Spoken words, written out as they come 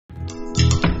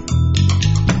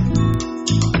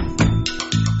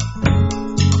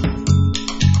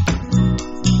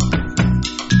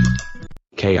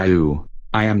Jaillou,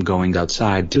 I am going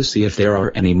outside to see if there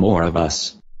are any more of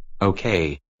us.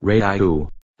 Okay, Raillou,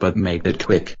 but make it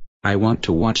quick, I want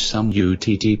to watch some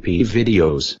UTTP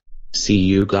videos. See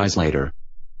you guys later.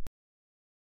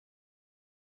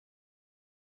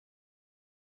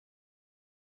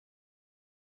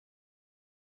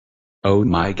 Oh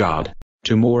my god,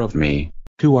 two more of me.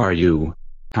 Who are you?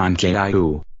 I'm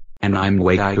Jaillou. And I'm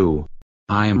Waillou.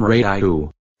 I am Raillou.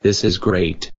 This is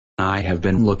great. I have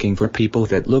been looking for people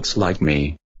that looks like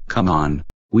me. Come on,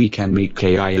 we can meet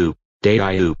Jaillou,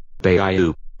 Daillou,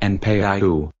 Baillou, and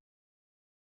Paillou.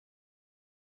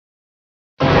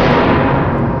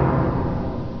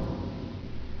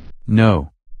 No.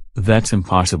 That's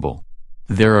impossible.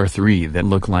 There are 3 that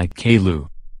look like Jaillou.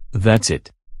 That's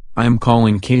it. I'm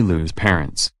calling Jailou's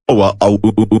parents.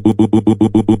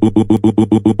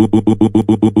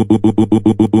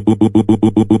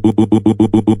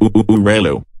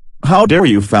 Raillou. How dare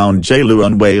you found Jaillou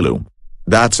and Waillou?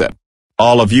 That's it.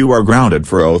 All of you are grounded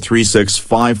for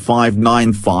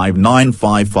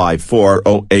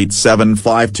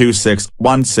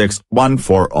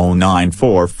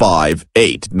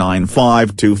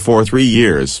for 3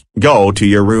 years. Go to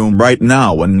your room right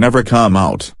now and never come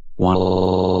out.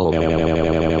 Whoa.